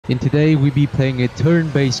and today we be playing a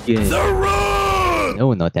turn-based game.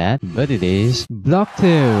 No, not that, but it is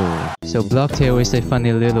Blocktail. So Blocktail is a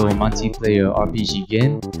funny little multiplayer RPG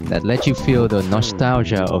game that lets you feel the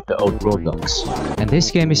nostalgia of the old Roblox. And this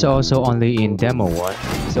game is also only in demo 1,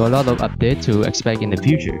 so a lot of update to expect in the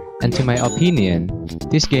future. And to my opinion,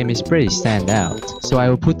 this game is pretty standout. So I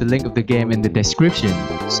will put the link of the game in the description.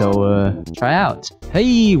 So try out.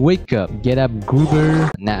 Hey, wake up, get up, goober.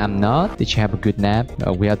 Nah, I'm not. Did you have a good nap?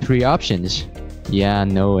 We have 3 options. Yeah,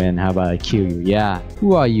 no, and how about I kill you? Yeah,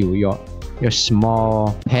 who are you? You're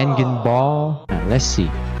small penguin ball? Let's see.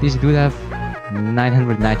 This dude have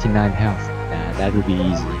 999 health. Nah, that would be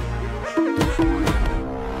easy.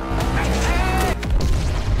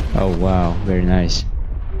 Oh wow, very nice.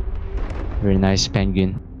 Very nice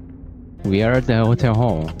penguin. We are at the hotel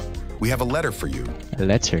hall. We have a letter for you. A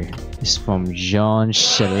letter. It's from John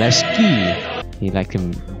Shaleski.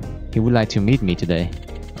 He would like to meet me today.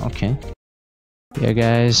 Okay. Yeah,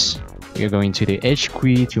 guys, we're going to the HQ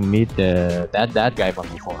to meet that guy from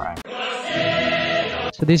before, right?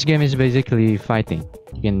 So this game is basically fighting.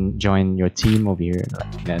 You can join your team over here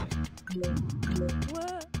like that.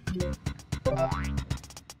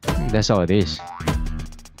 That's all it is.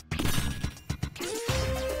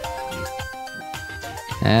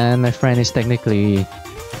 And my friend is technically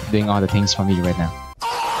doing all the things for me right now.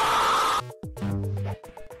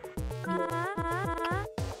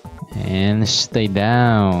 And stay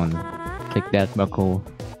down. Take that, buckle.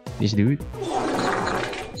 This dude.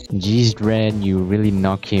 Jeez, Red, you really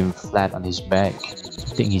knock him flat on his back.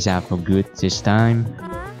 I think he's out for good this time.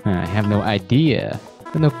 I have no idea.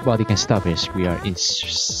 But nobody can stop us. We are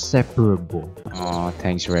inseparable. Oh,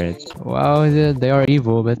 thanks, Red. Well, they are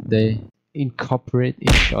evil, but they incorporate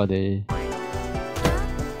each other.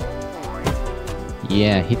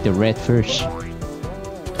 Yeah, hit the red first.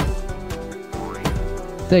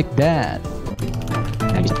 Take that.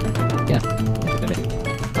 Yeah.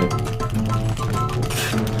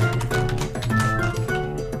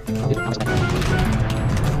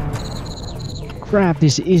 Crap,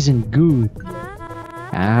 this isn't good.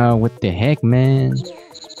 Ah, what the heck, man?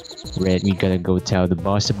 Red, we gotta go tell the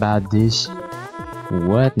boss about this.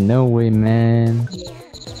 What? No way, man.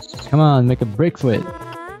 Come on, make a break for it.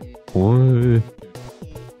 Whoa.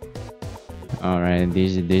 Alright,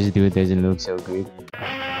 this dude doesn't look so good.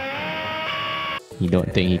 You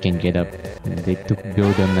don't think he can get up? They took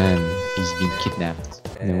Builder Man. He's been kidnapped.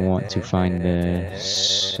 They want to find the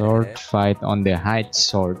sword fight on the hide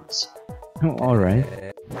swords. Oh,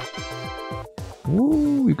 alright.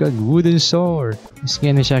 Ooh, we got wooden sword. This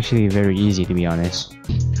game is actually very easy, to be honest.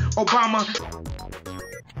 Obama!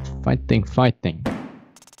 Fighting.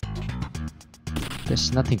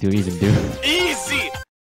 There's nothing to even do. Easy!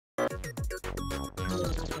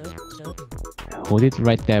 Hold it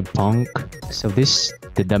right there, punk. So this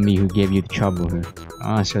the dummy who gave you the trouble here.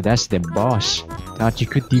 Ah, so that's the boss. Thought you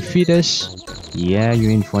could defeat us? Yeah,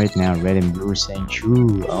 you're in for it now. Red and blue saying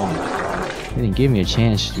true. Oh my god. They didn't give me a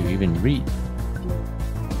chance to even read.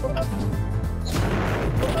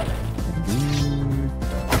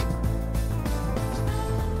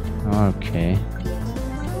 Okay.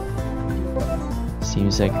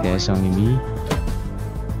 Seems like there's only me.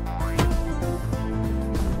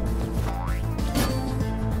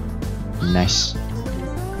 Nice.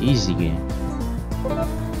 Easy game.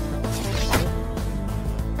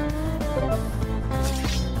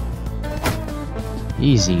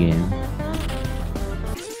 Easy game.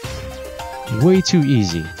 Way too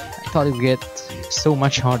easy. I thought it would get so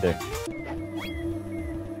much harder.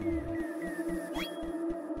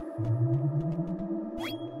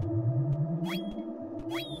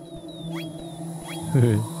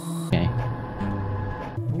 Okay.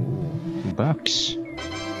 Bucks.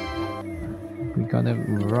 We gotta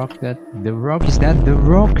rock that. The rock? Is that the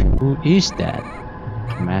rock? Who is that?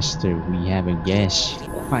 Master, we have a guest.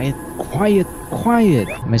 Quiet.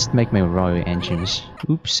 Must make my royal entrance.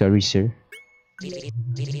 Oops, sorry, sir.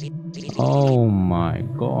 Oh my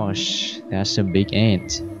gosh, that's a big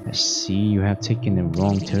ant. I see you have taken a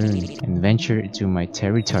wrong turn and ventured into my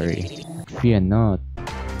territory. Fear not.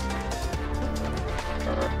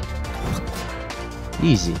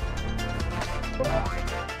 Easy.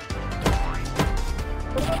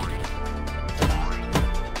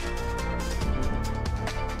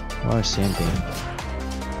 Or same thing.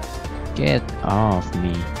 Get off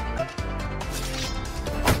me.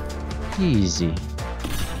 Easy.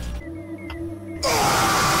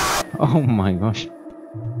 Oh my gosh.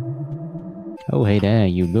 Oh hey there,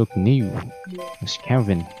 you look new. It's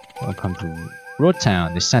Calvin. Welcome to Road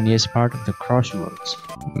Town, the sunniest part of the crossroads.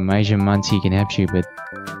 Major Monty can help you, but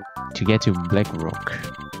to get to Black Rock,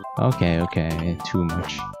 Okay, okay, too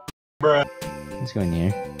much. Bruh. Let's go in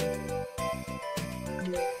here.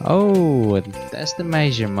 Oh, that's the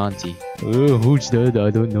Major Monty. Oh, who's that? I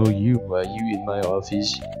don't know you. Why are you in my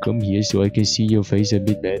office? Come here so I can see your face a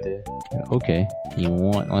bit better. Okay, you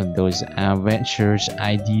want one of those adventures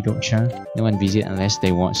ID, don't you? No one visit unless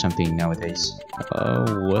they want something nowadays. Oh,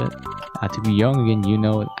 what? To be young again, you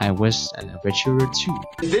know, I was an adventurer too.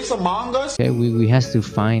 Is this Among Us? Okay, we has to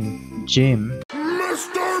find Jim.